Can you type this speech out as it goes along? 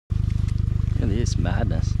this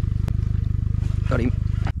madness. Got him.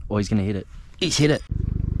 Oh, he's gonna hit it. He's hit it.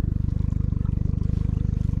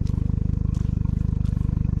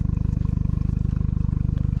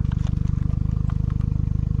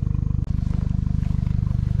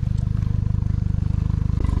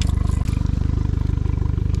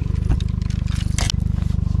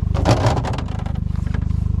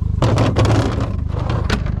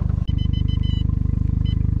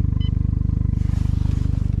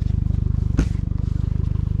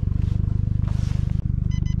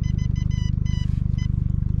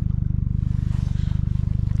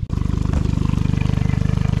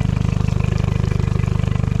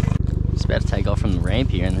 About to take off from the ramp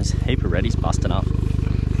here, and there's a heap of reddies busting up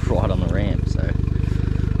right on the ramp, so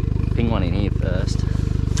ping one in here first.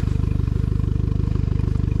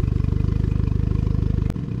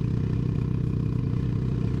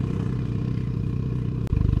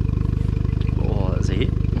 Oh, that's a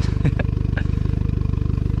hit.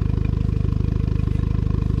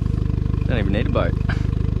 Don't even need a boat.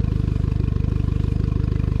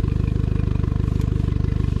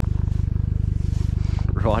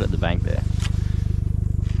 Right at the bank there.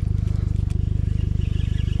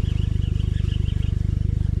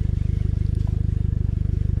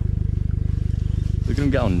 Look at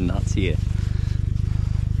him going nuts here.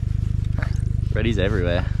 Reddies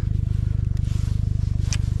everywhere.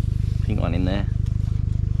 Ping one in there.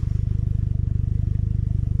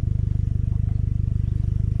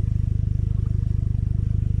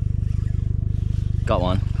 Got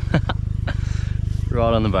one.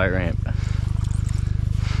 Right on the boat ramp.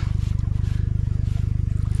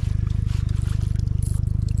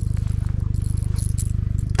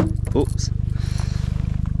 Oops.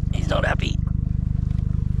 He's not happy.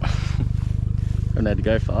 Haven't had to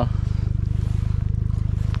go far.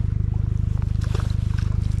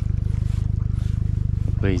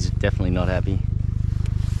 But he's definitely not happy.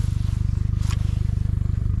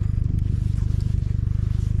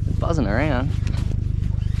 He's buzzing around.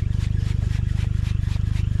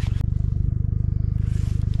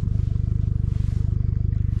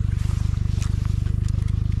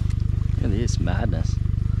 Look at this madness.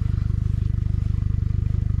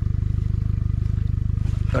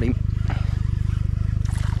 Got him.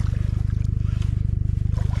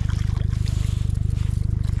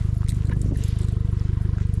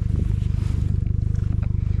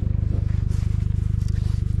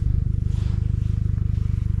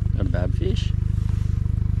 Not a bad fish.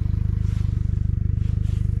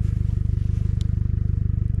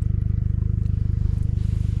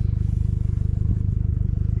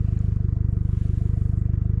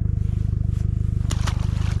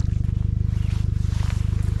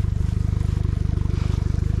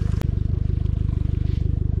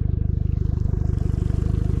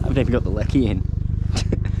 I haven't even got the lecky in.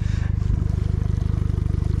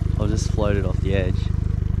 I'll just float it off the edge.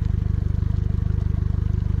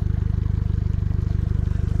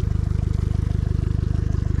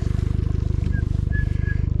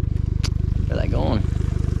 Where are they going?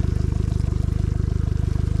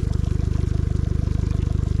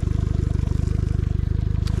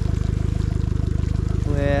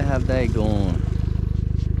 Where have they gone?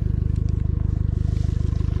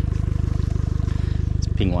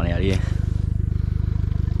 Ping one out here.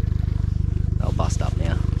 They'll bust up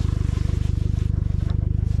now.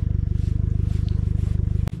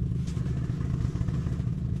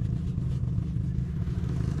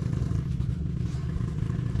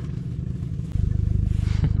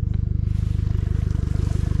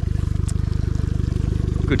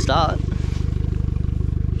 Good start.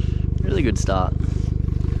 Really good start.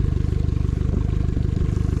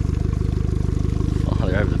 Oh,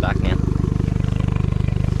 they're over the back now.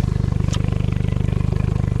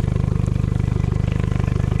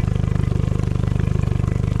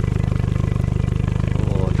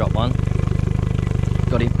 Drop one.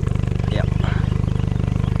 Got him. Yep.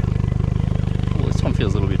 Oh, this one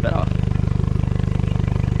feels a little bit better.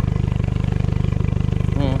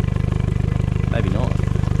 Maybe not.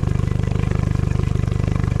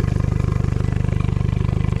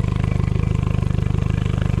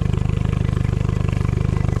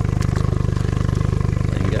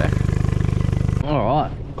 There you go.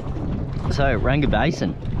 Alright. So, Waranga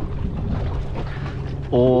Basin.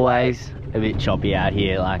 Always a bit choppy out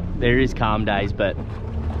here. Like, there is calm days, but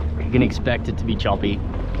you can expect it to be choppy.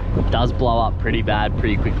 It does blow up pretty bad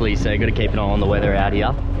pretty quickly, so you got to keep an eye on the weather out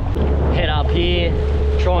here. Head up here,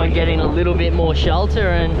 try and get in a little bit more shelter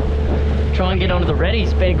and try and get onto the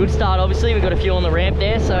reddies. Been a good start, obviously. We've got a few on the ramp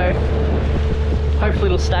there, so hopefully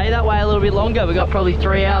it'll stay that way a little bit longer. We've got probably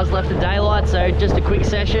 3 hours left of daylight, so just a quick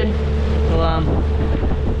session. We'll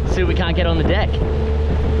see if we can't can't get on the deck.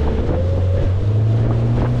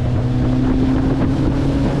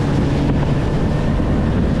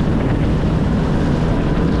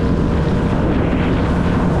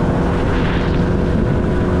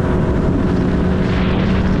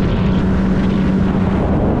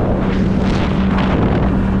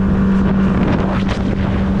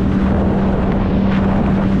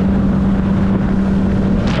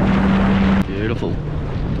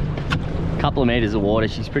 Couple of meters of water.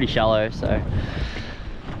 She's pretty shallow, so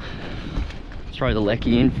throw the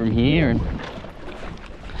lecky in from here and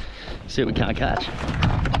see what we can't catch.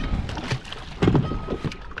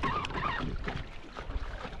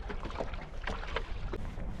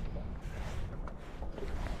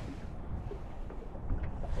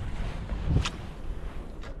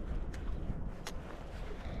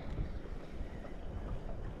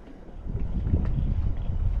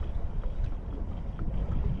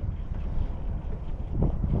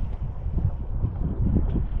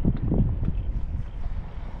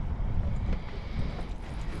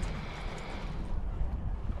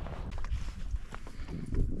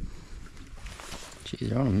 Jeez,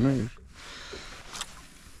 they're on the move.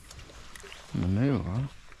 On the move, right?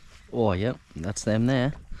 Oh, yep, that's them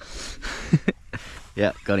there.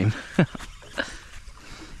 Yep, got him.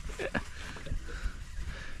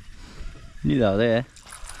 Knew they were there.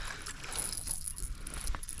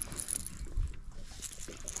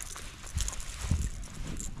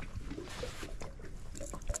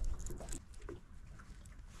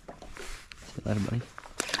 See you later, buddy.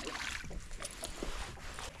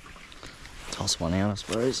 Toss one out, I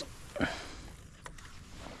suppose.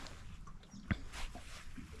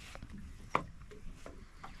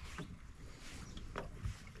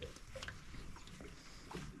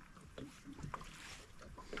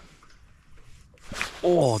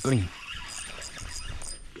 Oh, got him.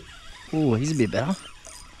 Oh, he's a bit better.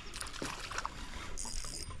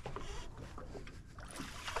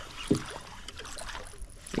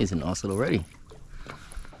 He's a nice little reddy.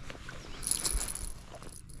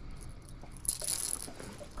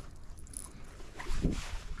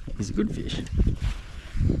 He's a good fish.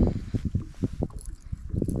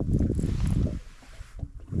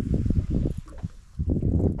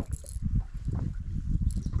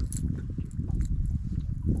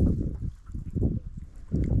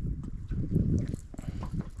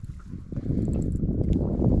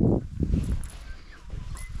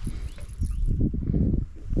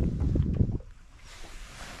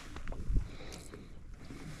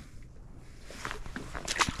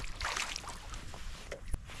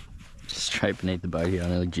 Straight beneath the boat here. I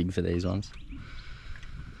nearly jig for these ones.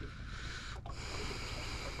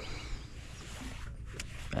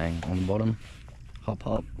 Bang, on the bottom. Hop,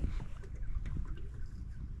 hop.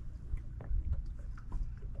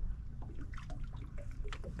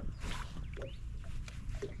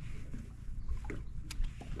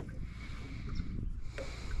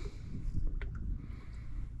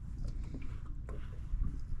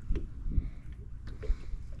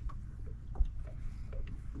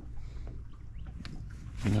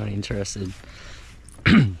 I'm not interested.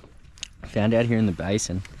 Found out here in the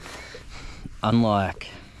basin, unlike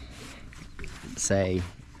say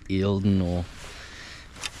Eildon or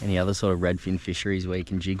any other sort of redfin fisheries where you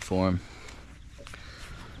can jig for them,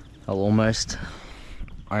 I'll almost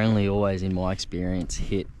only always, in my experience,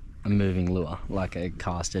 hit a moving lure, like a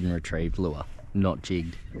casted and retrieved lure, not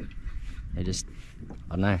jigged. They just,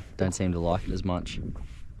 I don't know, don't seem to like it as much.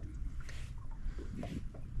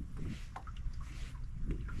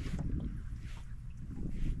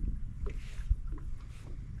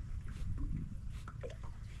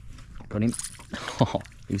 Got him. Oh,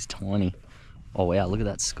 he was tiny. Oh wow, look at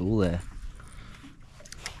that school there.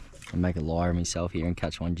 I'll make a liar of myself here and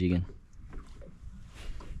catch one jigging.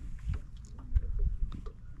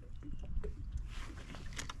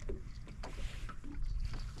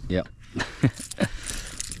 Yep.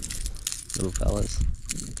 Little fellas.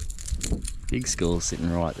 Big school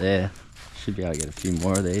sitting right there. Should be able to get a few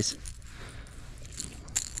more of these.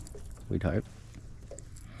 We'd hope.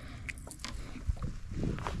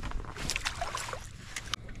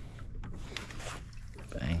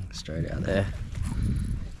 Bang, straight out there.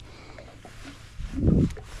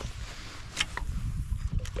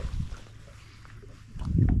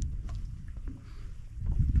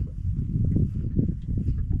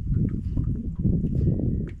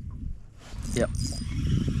 Yep.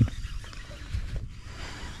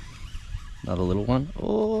 Another little one.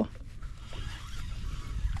 Oh,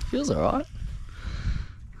 feels alright.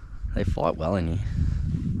 They fight well in here.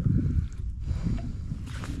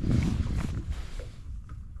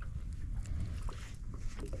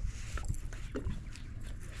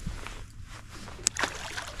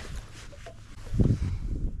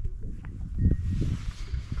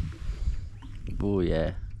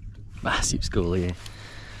 Massive school here.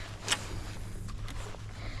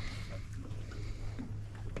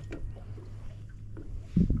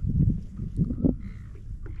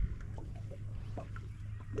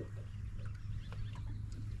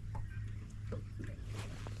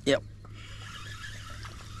 Yep.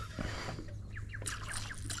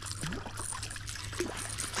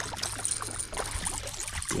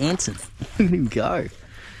 Dancing. Look at him go.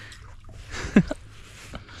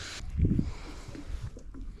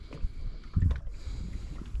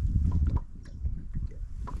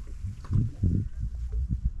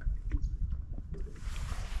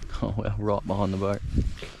 Oh well, right behind the boat.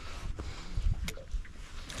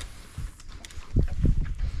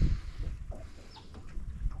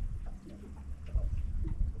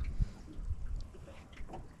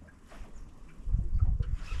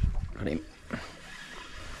 Got him.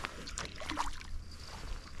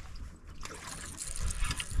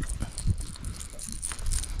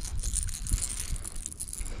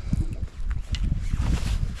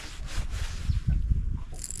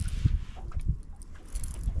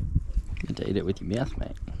 To eat it with your mouth,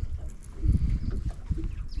 mate.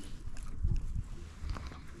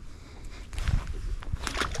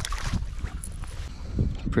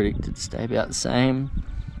 Predicted to stay about the same.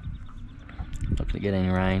 Not gonna get any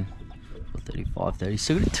rain. 35, 30.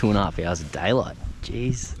 Still got 2.5 hours of daylight.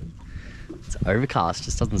 Jeez. It's overcast,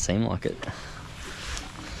 just doesn't seem like it.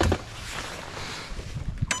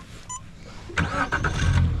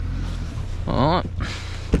 Alright.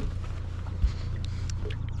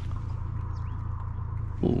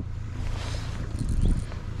 Ooh.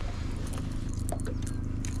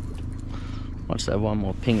 Might just have one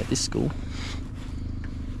more ping at this school.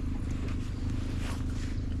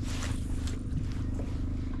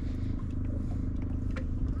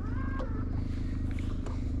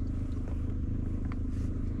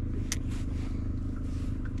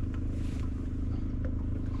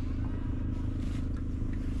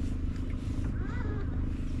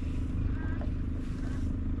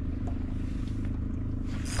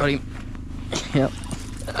 Got him. Yep.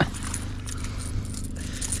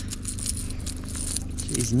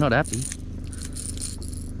 Jeez, he's not happy.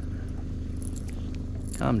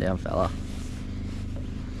 Calm down, fella.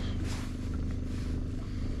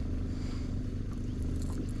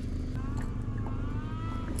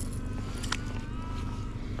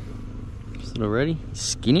 Is it already?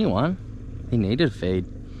 Skinny one. He needed a feed.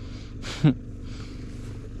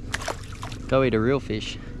 Go eat a real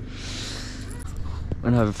fish.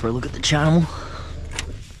 Went over for a look at the channel.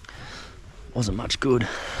 Wasn't much good.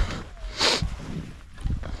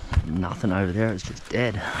 Nothing over there, it's just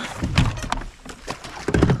dead.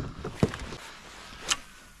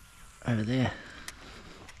 Over there.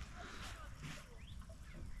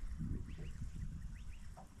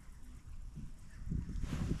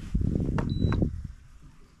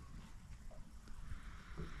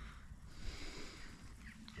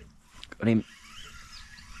 Got him.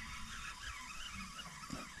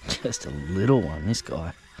 Just a little one, this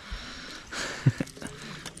guy.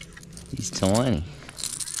 He's tiny.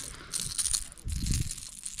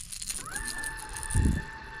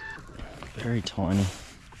 Very tiny.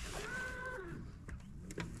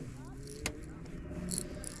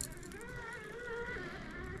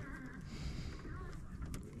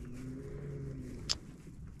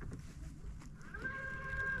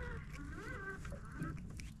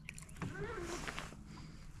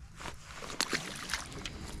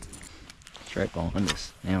 Straight behind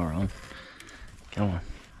us. Now we're on. Come on.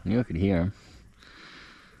 I knew I could hear him.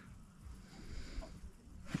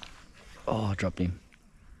 Oh, I dropped him.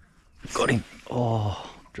 Got him.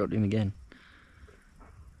 Oh, dropped him again.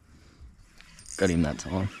 Got him that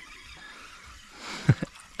time.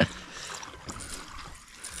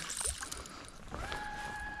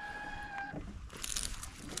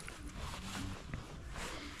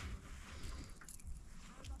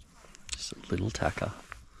 Just a little tacker.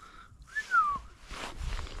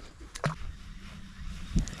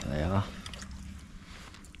 There they are.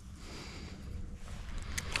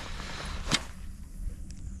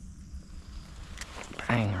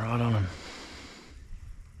 Bang, right on him.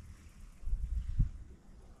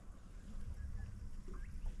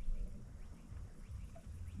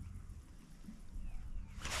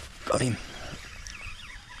 Got him.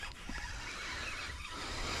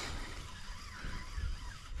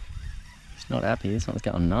 He's not happy, this one's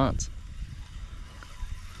going nuts.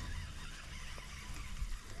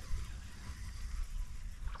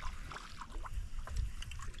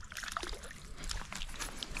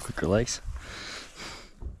 Quick release.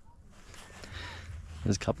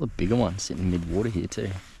 There's a couple of bigger ones sitting mid-water here too.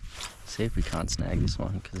 See if we can't snag this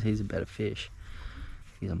one, because he's a better fish.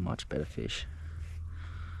 He's a much better fish.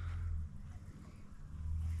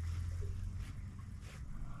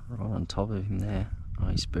 Right on top of him there. Oh,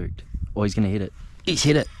 he's spooked. Oh, he's gonna hit it. He's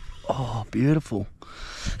hit it. Oh, beautiful.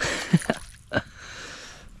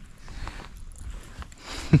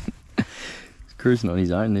 He's cruising on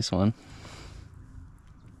his own, this one.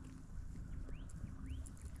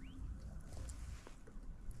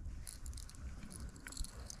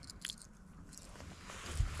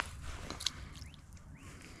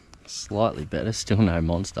 Slightly better, still no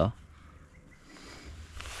monster.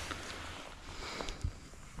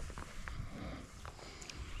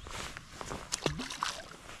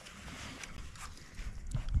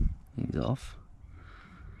 He's off.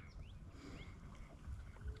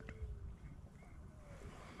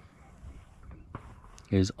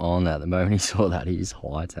 He was on at the moment he saw that, he just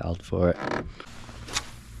hightailed for it.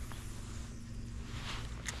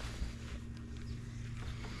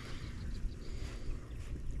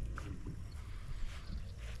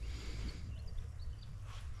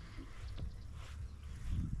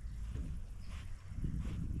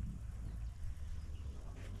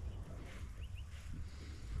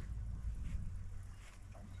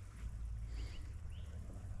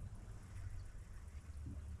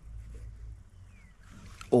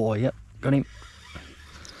 Oh, yep, got him.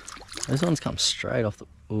 Those ones come straight off the...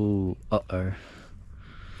 Ooh, uh-oh.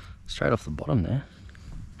 Straight off the bottom there.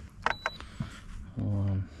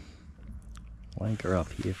 Wank her up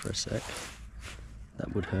here for a sec.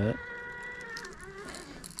 That would hurt.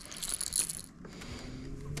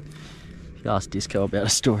 If you ask Disco about a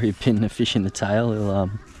story of pinning a fish in the tail,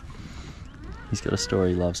 he's got a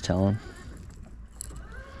story he loves telling.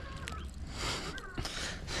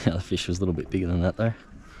 The other fish was a little bit bigger than that though.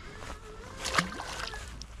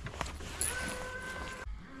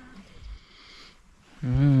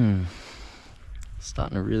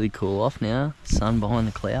 Starting to really cool off now. Sun behind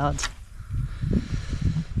the clouds.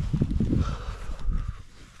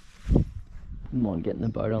 Wouldn't mind getting the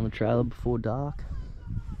boat on the trailer before dark.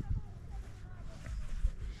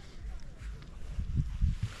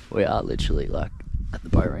 We are literally like at the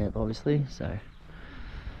boat ramp obviously, so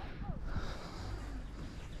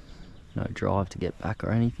no drive to get back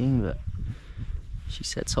or anything, but she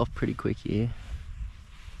sets off pretty quick here.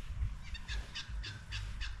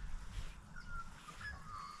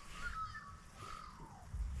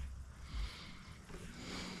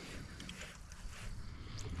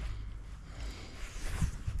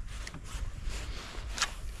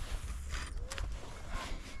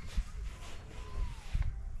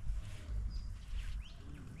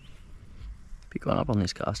 Pick one up on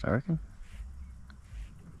this cast, I reckon.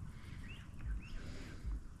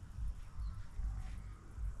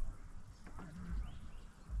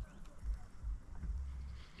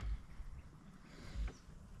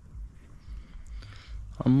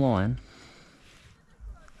 I'm lying.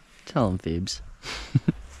 Tell them fibs.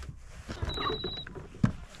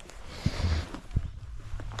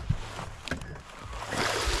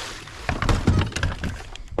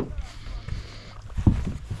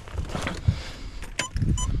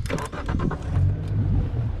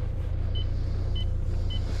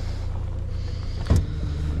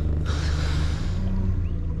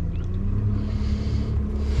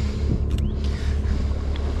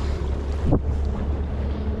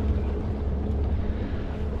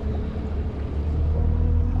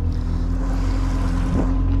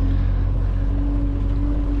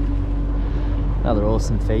 Another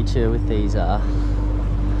awesome feature with these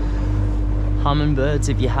Humminbirds,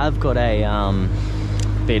 if you have got a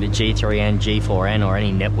be it a G3N, G4N or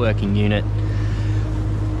any networking unit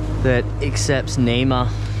that accepts NEMA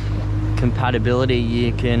compatibility,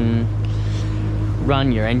 you can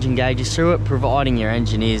run your engine gauges through it, providing your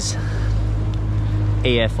engine is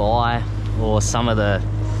EFI or some of the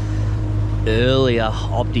earlier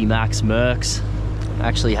Optimax Mercs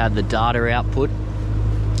actually had the data output.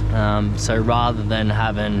 So rather than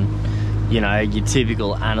having, you know, your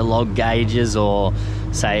typical analog gauges or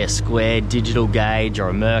say a square digital gauge or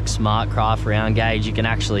a Merc Smartcraft round gauge, you can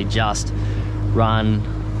actually just run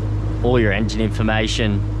all your engine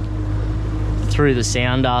information through the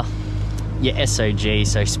sounder, your SOG,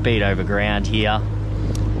 so speed over ground here,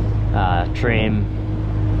 trim,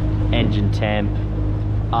 engine temp,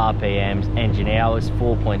 RPMs, engine hours,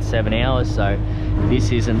 4.7 hours. So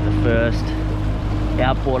this isn't the first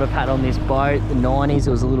outboard I've had on this boat. The 90s,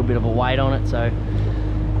 there was a little bit of a weight on it, so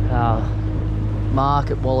Mark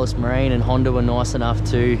at Wallace Marine and Honda were nice enough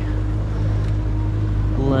to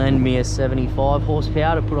lend me a 75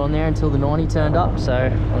 horsepower to put on there until the 90 turned up. So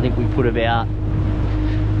I think we put about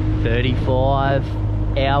 35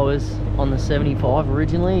 hours on the 75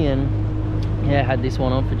 originally, and yeah, had this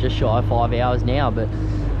one on for just shy of 5 hours now, but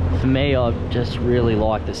for me, I just really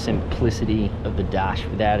like the simplicity of the dash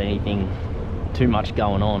without anything too much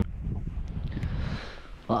going on.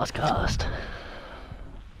 Last cast.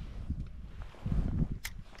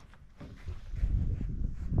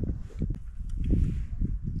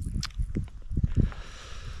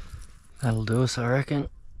 That'll do us, I reckon.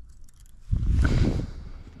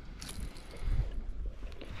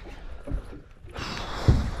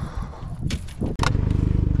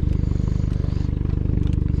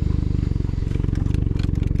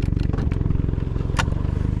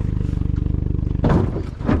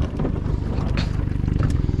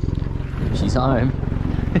 She's home.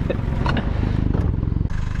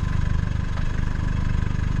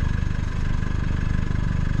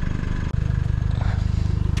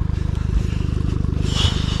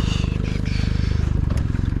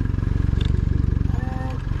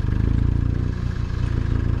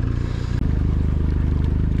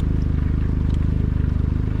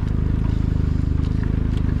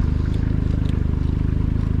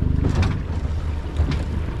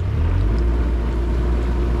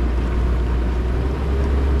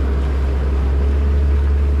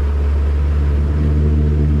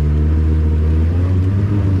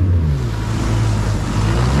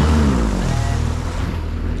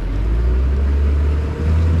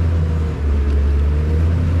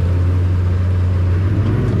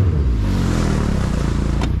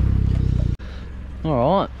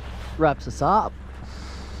 Alright, wraps us up.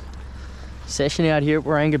 Session out here at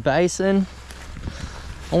Waranga Basin.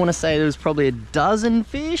 I want to say there was probably a dozen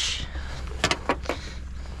fish.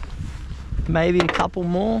 Maybe a couple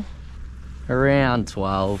more. Around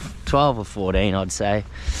 12 or 14 I'd say.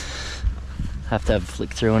 Have to have a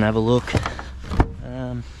flick through and have a look.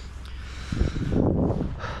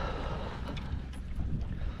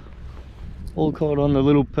 All caught on the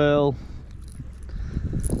little pearl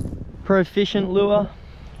proficient lure.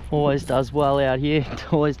 Always does well out here.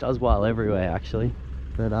 It always does well everywhere actually,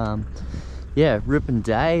 but yeah, ripping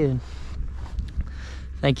day, and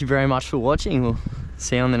thank you very much for watching. We'll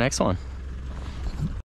see you on the next one.